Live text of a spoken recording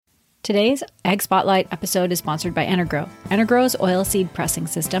Today's Egg Spotlight episode is sponsored by Energrow. Energrow's oilseed pressing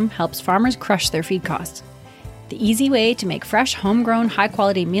system helps farmers crush their feed costs. The easy way to make fresh, homegrown,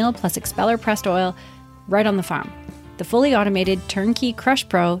 high-quality meal plus expeller pressed oil right on the farm. The fully automated Turnkey Crush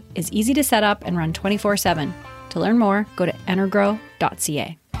Pro is easy to set up and run 24/7. To learn more, go to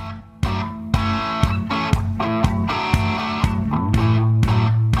energrow.ca.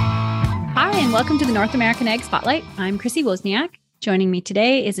 Hi, and welcome to the North American Egg Spotlight. I'm Chrissy Wozniak. Joining me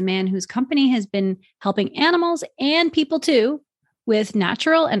today is a man whose company has been helping animals and people too with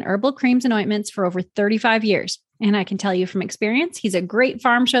natural and herbal creams and ointments for over 35 years. And I can tell you from experience, he's a great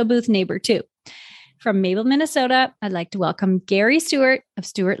farm show booth neighbor too. From Mabel, Minnesota, I'd like to welcome Gary Steuart of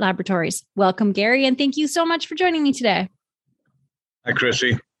Steuart Laboratories. Welcome, Gary, and thank you so much for joining me today. Hi,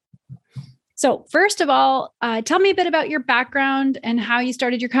 Chrissy. So first of all, tell me a bit about your background and how you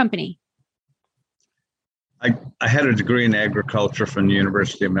started your company. I had a degree in agriculture from the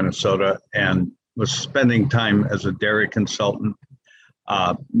University of Minnesota and was spending time as a dairy consultant.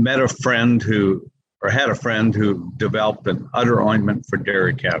 Had a friend who developed an udder ointment for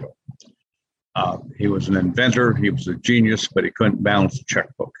dairy cattle. He was an inventor, he was a genius, but he couldn't balance a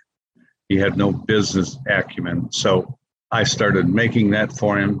checkbook. He had no business acumen. So I started making that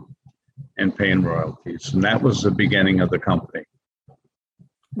for him and paying royalties. And that was the beginning of the company.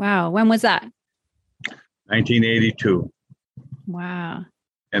 Wow. When was that? 1982. Wow.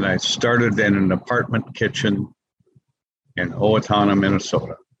 And I started in an apartment kitchen in Owatonna,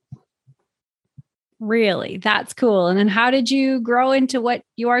 Minnesota. Really? That's cool. And then how did you grow into what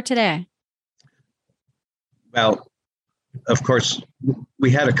you are today? Well, of course,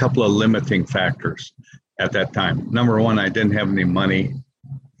 we had a couple of limiting factors at that time. Number one, I didn't have any money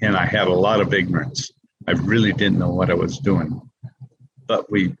and I had a lot of ignorance. I really didn't know what I was doing. But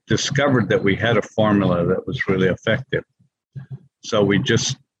we discovered that we had a formula that was really effective. So we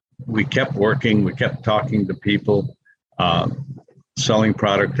kept working, we kept talking to people, selling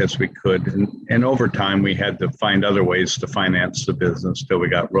product as we could. And over time, we had to find other ways to finance the business till we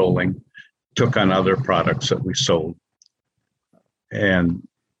got rolling, took on other products that we sold. And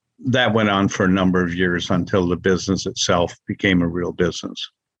that went on for a number of years until the business itself became a real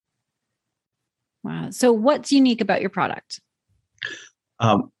business. Wow. So what's unique about your product?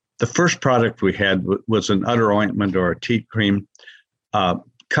 The first product we had was an udder ointment or a teat cream.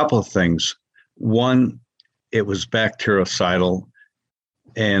 Couple of things. One, it was bactericidal,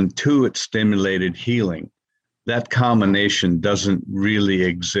 and two, it stimulated healing. That combination doesn't really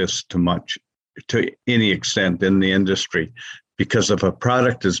exist to any extent in the industry, because if a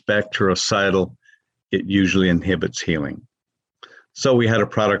product is bactericidal, it usually inhibits healing. So we had a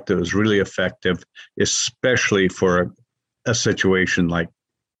product that was really effective, especially for a situation like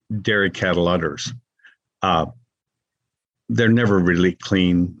dairy cattle udders. They're never really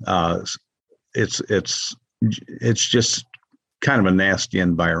clean. It's just kind of a nasty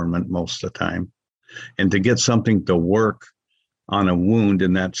environment most of the time. And to get something to work on a wound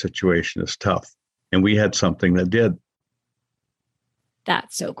in that situation is tough. And we had something that did.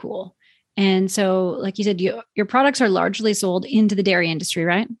 That's so cool. And so, like you said, your products are largely sold into the dairy industry,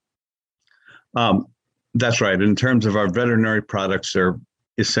 right? That's right. In terms of our veterinary products, they're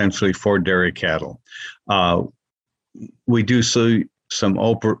essentially for dairy cattle. We do see some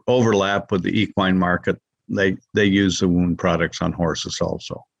overlap with the equine market. They use the wound products on horses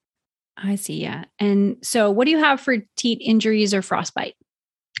also. I see. Yeah. And so what do you have for teat injuries or frostbite?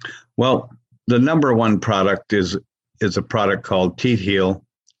 Well, the number one product is a product called Teat Heal.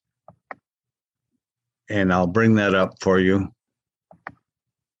 And I'll bring that up for you.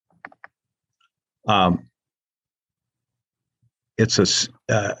 It's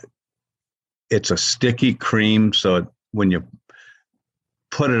a sticky cream, so when you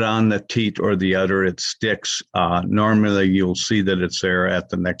put it on the teat or the udder, it sticks. Normally, you'll see that it's there at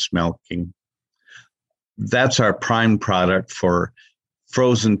the next milking. That's our prime product for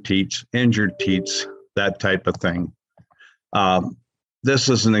frozen teats, injured teats, that type of thing. This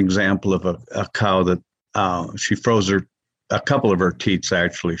is an example of a cow that she froze a couple of her teats,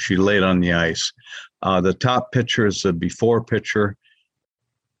 actually. She laid on the ice. The top picture is the before picture.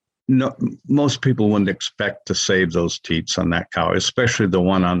 No, most people wouldn't expect to save those teats on that cow, especially the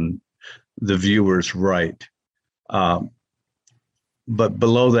one on the viewer's right. But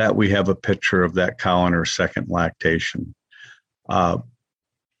below that, we have a picture of that cow on her second lactation.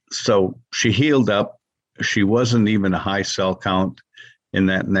 So she healed up. She wasn't even a high cell count in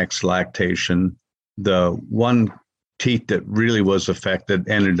that next lactation. The one teat that really was affected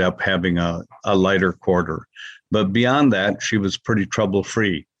ended up having a lighter quarter. But beyond that, she was pretty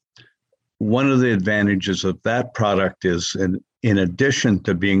trouble-free. one of the advantages of that product is, in addition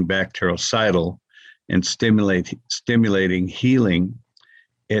to being bactericidal and stimulating healing,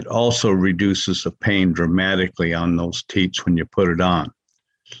 it also reduces the pain dramatically on those teats when you put it on.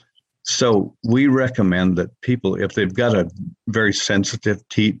 So we recommend that people, if they've got a very sensitive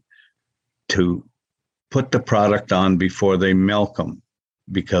teat, to put the product on before they milk them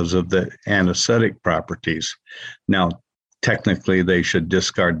because of the anesthetic properties. Now, technically, they should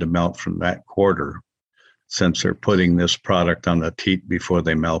discard the milk from that quarter since they're putting this product on the teat before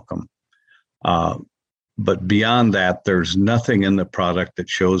they milk them. But beyond that, there's nothing in the product that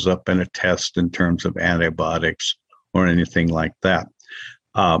shows up in a test in terms of antibiotics or anything like that.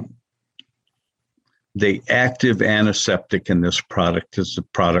 The active antiseptic in this product is a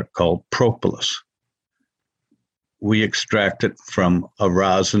product called propolis. We extract it from a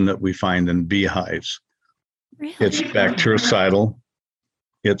rosin that we find in beehives. Really? It's bactericidal,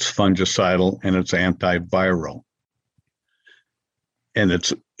 it's fungicidal, and it's antiviral. And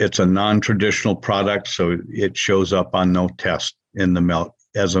it's a non-traditional product, so it shows up on no test in the milk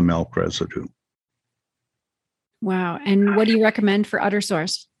as a milk residue. Wow. And what do you recommend for udder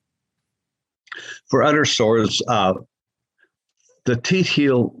sores? For udder sores, the teat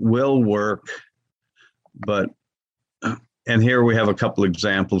heel will work, but, and here we have a couple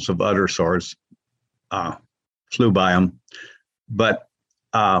examples of udder sores, flew by them, but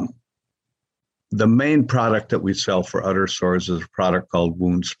the main product that we sell for udder sores is a product called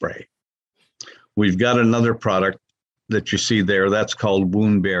wound spray. We've got another product that you see there, that's called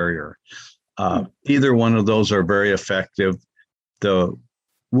wound barrier. Either one of those are very effective. The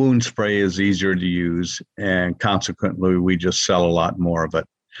wound spray is easier to use, and consequently, we just sell a lot more of it.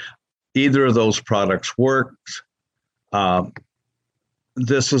 Either of those products works.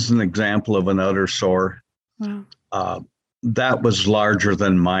 This is an example of an udder sore. Wow. That was larger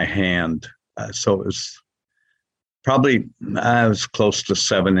than my hand. So it was probably, I was close to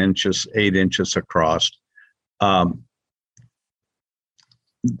 7 inches, 8 inches across.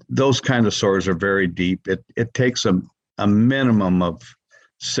 Those kind of sores are very deep. It takes a minimum of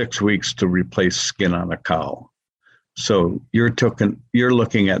 6 weeks to replace skin on a cow. So you're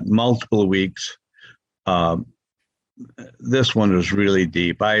looking at multiple weeks. This one is really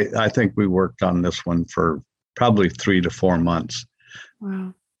deep. I think we worked on this one for probably 3 to 4 months.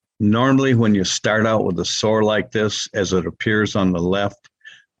 Wow. Normally, when you start out with a sore like this, as it appears on the left,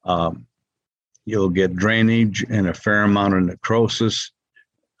 you'll get drainage and a fair amount of necrosis,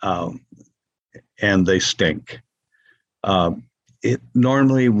 and they stink.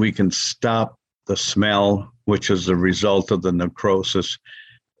 Normally, we can stop the smell, which is the result of the necrosis,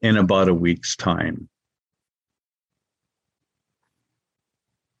 in about a week's time.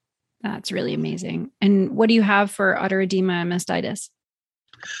 That's really amazing. And what do you have for udder edema and mastitis?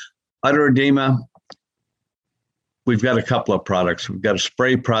 Udder edema, we've got a couple of products. We've got a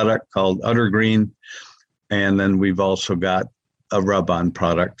spray product called Udder Green, and then we've also got a rub-on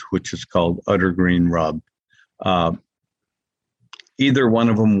product, which is called Udder Green Rub. Either one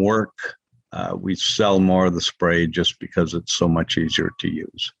of them work. We sell more of the spray just because it's so much easier to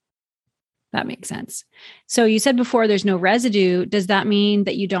use. That makes sense. So you said before there's no residue. Does that mean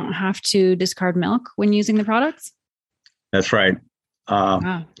that you don't have to discard milk when using the products? That's right.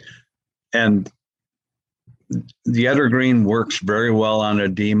 Wow. And the Udder Green works very well on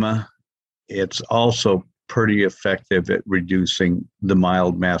edema. It's also pretty effective at reducing the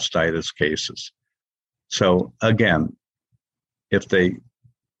mild mastitis cases. So again, if they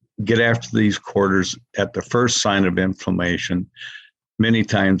get after these quarters at the first sign of inflammation, many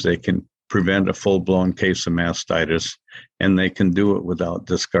times they can prevent a full-blown case of mastitis, and they can do it without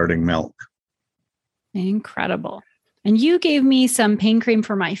discarding milk. Incredible. And you gave me some pain cream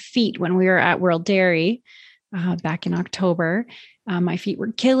for my feet when we were at World Dairy back in October. My feet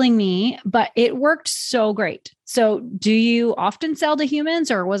were killing me, but it worked so great. So do you often sell to humans,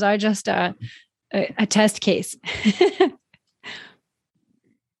 or was I just a test case?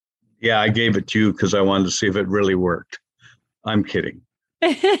 Yeah, I gave it to you because I wanted to see if it really worked. I'm kidding.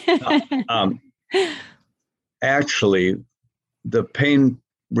 Actually, the pain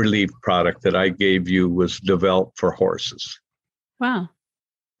relief product that I gave you was developed for horses. Wow.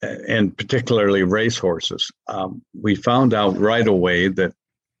 And particularly race horses. We found out right away that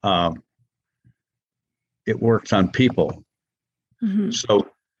it works on people. Mm-hmm. So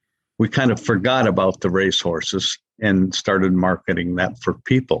we kind of forgot about the race horses and started marketing that for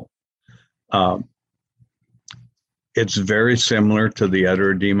people. It's very similar to the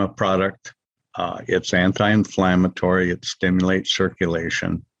udder edema product. It's anti-inflammatory. It stimulates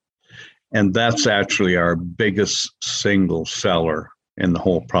circulation. And that's actually our biggest single seller in the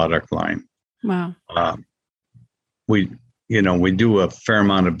whole product line. Wow. We, we do a fair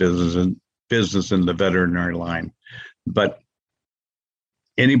amount of business in the veterinary line, but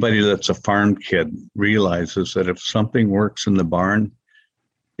anybody that's a farm kid realizes that if something works in the barn,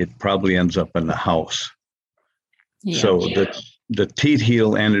 it probably ends up in the house. Yeah. So the teat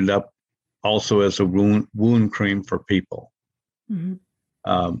heel ended up also as a wound cream for people.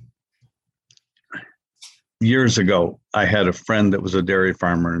 Mm-hmm. Years ago, I had a friend that was a dairy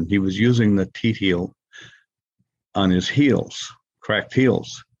farmer, and he was using the teat heel on his heels, cracked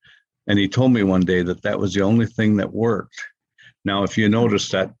heels. And he told me one day that was the only thing that worked. Now, if you notice,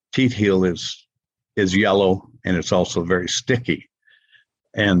 that teat heel is yellow, and it's also very sticky.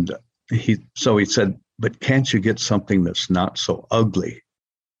 And he said, but can't you get something that's not so ugly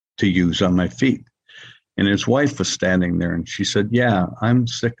to use on my feet? And his wife was standing there, and she said, yeah, I'm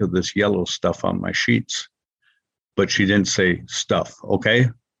sick of this yellow stuff on my sheets. But she didn't say stuff, okay?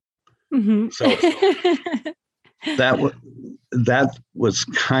 Mm-hmm. So that was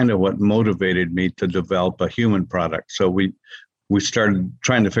kind of what motivated me to develop a human product. So we started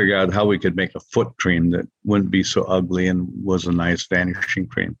trying to figure out how we could make a foot cream that wouldn't be so ugly and was a nice vanishing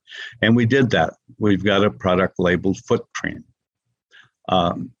cream. And we did that. We've got a product labeled foot cream.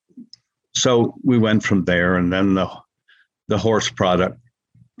 So we went from there, and then the horse product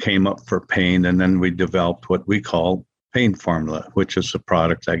came up for pain, and then we developed what we call pain formula, which is the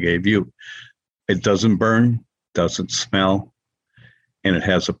product I gave you. It doesn't burn, doesn't smell, and it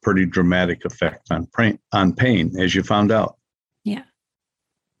has a pretty dramatic effect on pain, as you found out.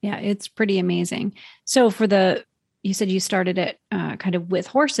 Yeah, it's pretty amazing. So you said you started it kind of with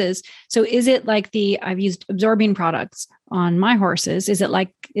horses. So is it like I've used absorbing products on my horses. Is it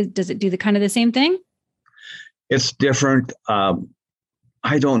does it do the kind of the same thing? It's different.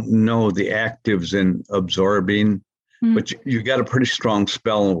 I don't know the actives in absorbing, but you got a pretty strong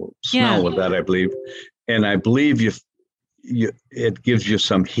smell with that, I believe. And I believe it gives you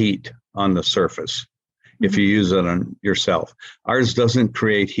some heat on the surface if you use it on yourself. Ours doesn't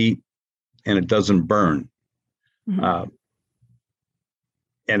create heat, and it doesn't burn. Mm-hmm.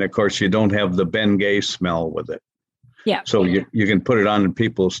 And of course, you don't have the Bengay smell with it. Yeah. So you can put it on and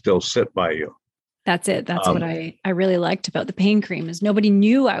people still sit by you. That's it. That's what I really liked about the pain cream is nobody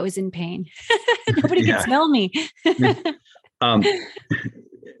knew I was in pain. Nobody could smell me. The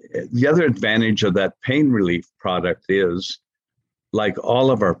other advantage of that pain relief product is, like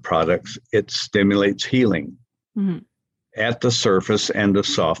all of our products, it stimulates healing at the surface and the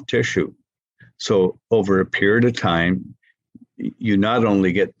soft tissue. So over a period of time, you not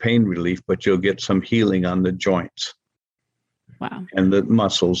only get pain relief, but you'll get some healing on the joints. Wow. And the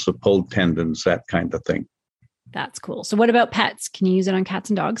muscles, the pulled tendons, that kind of thing. That's cool. So what about pets? Can you use it on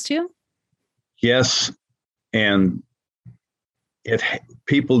cats and dogs too? Yes. And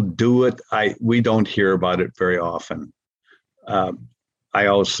people do it. We don't hear about it very often. I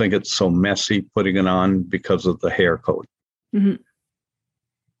always think it's so messy putting it on because of the hair coat. Mm-hmm.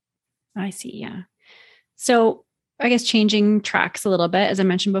 I see. Yeah. So I guess changing tracks a little bit, as I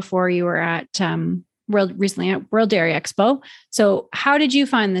mentioned before, you were at recently at World Dairy Expo. So how did you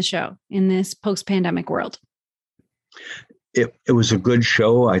find the show in this post-pandemic world? It was a good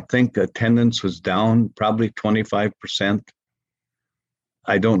show. I think attendance was down probably 25%.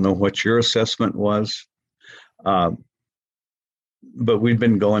 I don't know what your assessment was. But we've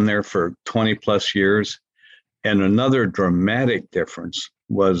been going there for 20 plus years. And another dramatic difference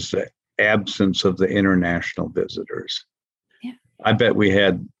was the absence of the international visitors. Yeah. I bet we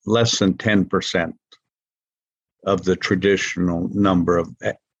had less than 10% of the traditional number of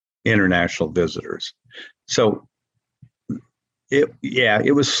international visitors. So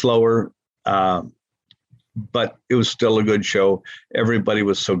it was slower, but it was still a good show. Everybody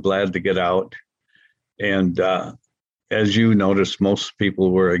was so glad to get out. And as you noticed, most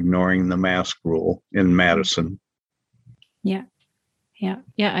people were ignoring the mask rule in Madison. Yeah.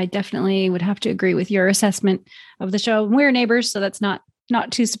 I definitely would have to agree with your assessment of the show. We're neighbors, so that's not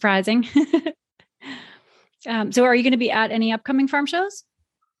too surprising. So are you going to be at any upcoming farm shows?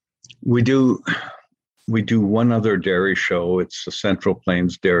 We do one other dairy show. It's the Central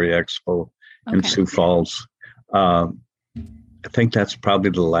Plains Dairy Expo in Sioux Falls. I think that's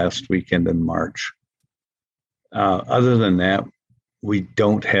probably the last weekend in March. Other than that, we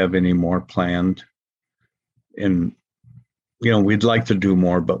don't have any more planned. And, we'd like to do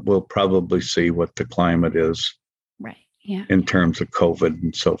more, but we'll probably see what the climate is. Right. Yeah. In terms of COVID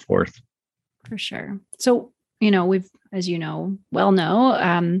and so forth. For sure. So, we've, as we've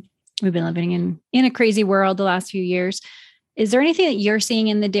been living in a crazy world the last few years. Is there anything that you're seeing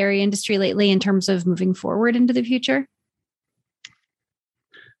in the dairy industry lately in terms of moving forward into the future?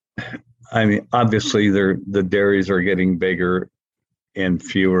 I mean, obviously, the dairies are getting bigger and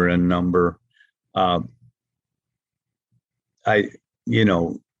fewer in number. Uh,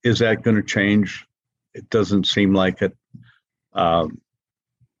 is that going to change? It doesn't seem like it.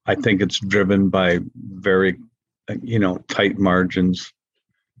 I think it's driven by very, tight margins,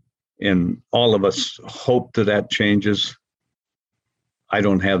 and all of us hope that changes. I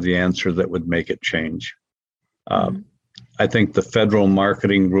don't have the answer that would make it change. I think the federal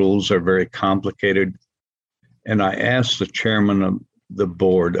marketing rules are very complicated. And I asked the chairman of the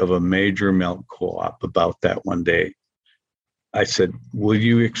board of a major milk co-op about that one day. I said, will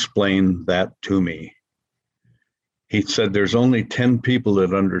you explain that to me? He said, there's only 10 people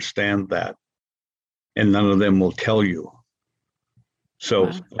that understand that, and none of them will tell you. So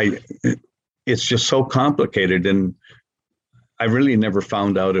wow. It's just so complicated, and I really never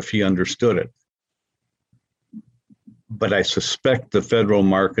found out if he understood it. But I suspect the federal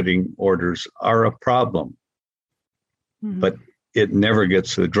marketing orders are a problem, but it never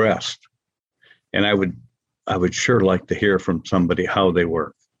gets addressed. And I would sure like to hear from somebody how they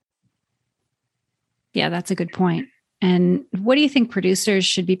work. Yeah, that's a good point. And what do you think producers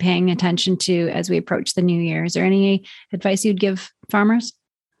should be paying attention to as we approach the new year? Is there any advice you'd give farmers?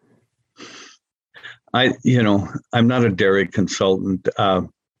 I'm not a dairy consultant.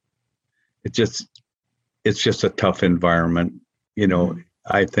 It's just a tough environment.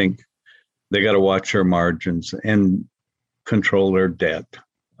 I think they got to watch their margins and control their debt.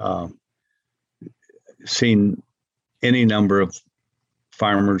 Seen any number of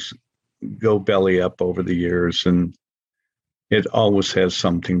farmers go belly up over the years, and it always has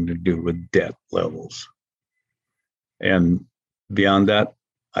something to do with debt levels. And beyond that,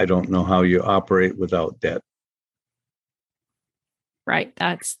 I don't know how you operate without debt. Right.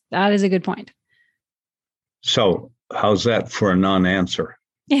 That is a good point. So how's that for a non-answer?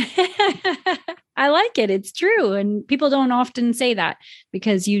 I like it. It's true. And people don't often say that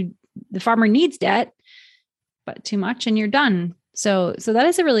because the farmer needs debt, but too much and you're done. So that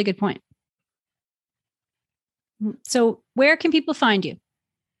is a really good point. So where can people find you?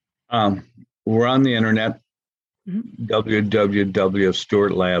 We're on the internet,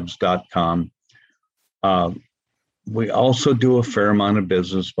 www.steuartlabs.com. We also do a fair amount of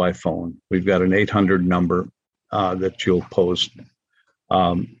business by phone. We've got an 800 number that you'll post,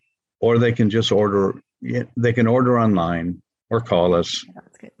 or they can just order. They can order online or call us.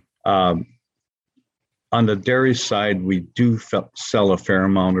 That's good. On the dairy side, we do sell a fair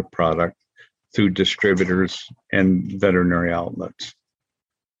amount of product through distributors and veterinary outlets.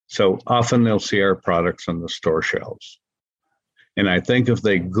 So often they'll see our products on the store shelves. And I think if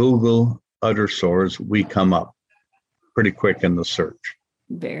they Google udder sores, we come up pretty quick in the search.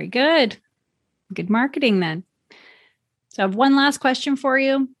 Very good. Good marketing then. So I have one last question for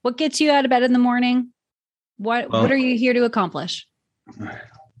you. What gets you out of bed in the morning? What are you here to accomplish?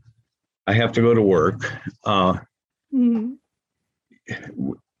 I have to go to work.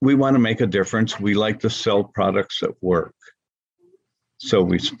 We want to make a difference. We like to sell products at work. So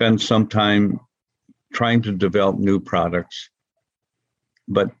we spend some time trying to develop new products,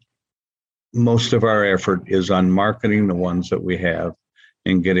 but most of our effort is on marketing the ones that we have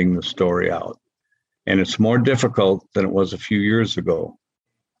and getting the story out. And it's more difficult than it was a few years ago.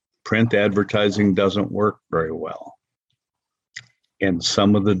 Print advertising doesn't work very well. And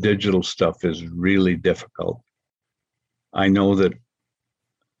some of the digital stuff is really difficult. I know that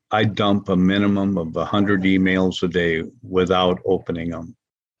I dump a minimum of 100 emails a day without opening them.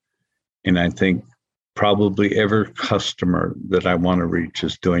 And I think probably every customer that I want to reach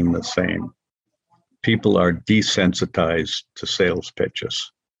is doing the same. People are desensitized to sales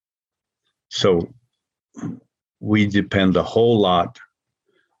pitches. So we depend a whole lot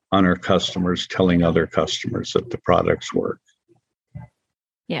on our customers telling other customers that the products work.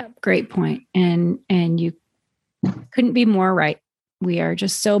 Yeah, great point. And you couldn't be more right. We are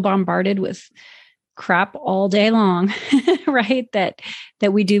just so bombarded with crap all day long, right? That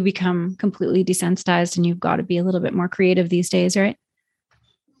we do become completely desensitized, and you've got to be a little bit more creative these days, right?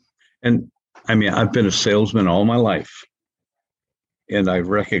 And I mean, I've been a salesman all my life, and I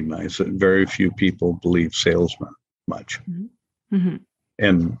recognize that very few people believe salesmen much,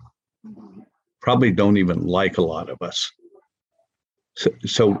 and probably don't even like a lot of us.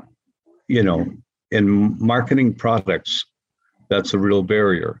 So in marketing products, that's a real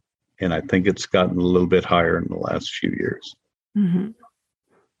barrier. And I think it's gotten a little bit higher in the last few years.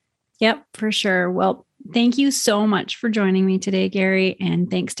 Yep, for sure. Well, thank you so much for joining me today, Gary.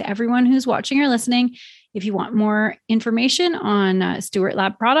 And thanks to everyone who's watching or listening. If you want more information on Steuart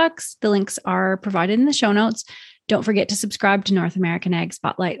Lab products, the links are provided in the show notes. Don't forget to subscribe to North American Ag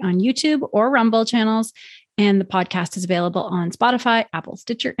Spotlight on YouTube or Rumble channels. And the podcast is available on Spotify, Apple,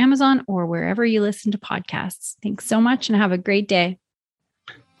 Stitcher, Amazon, or wherever you listen to podcasts. Thanks so much and have a great day.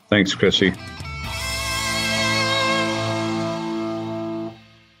 Thanks, Chrissy.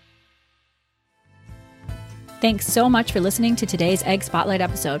 Thanks so much for listening to today's Ag Spotlight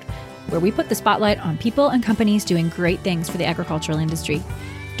episode, where we put the spotlight on people and companies doing great things for the agricultural industry.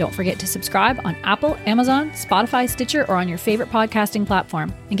 Don't forget to subscribe on Apple, Amazon, Spotify, Stitcher, or on your favorite podcasting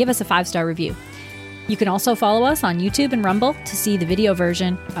platform, and give us a 5-star review. You can also follow us on YouTube and Rumble to see the video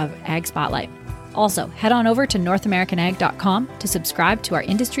version of Ag Spotlight. Also, head on over to NorthAmericanAg.com to subscribe to our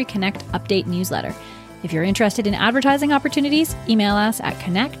Industry Connect update newsletter. If you're interested in advertising opportunities, email us at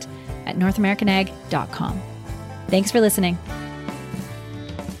connect@NorthAmericanAg.com. Thanks for listening.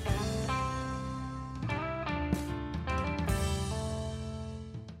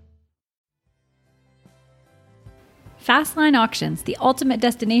 Fastline Auctions, the ultimate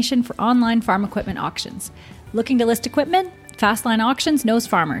destination for online farm equipment auctions. Looking to list equipment? Fastline Auctions knows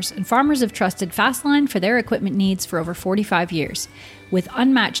farmers, and farmers have trusted Fastline for their equipment needs for over 45 years. With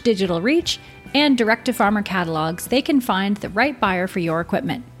unmatched digital reach and direct-to-farmer catalogs, they can find the right buyer for your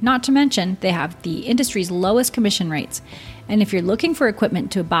equipment. Not to mention, they have the industry's lowest commission rates. And if you're looking for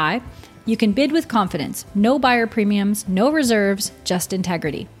equipment to buy, you can bid with confidence. No buyer premiums, no reserves, just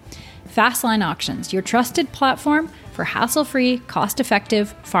integrity. Fastline Auctions, your trusted platform for hassle-free,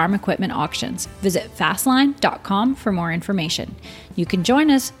 cost-effective farm equipment auctions. Visit fastline.com for more information. You can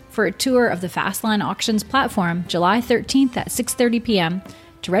join us for a tour of the Fastline Auctions platform July 13th at 6:30 p.m.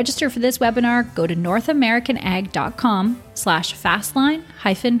 To register for this webinar, go to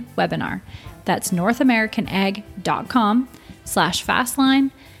northamericanag.com/fastline-webinar. That's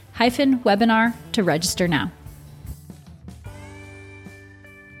northamericanag.com/fastline-webinar to register now.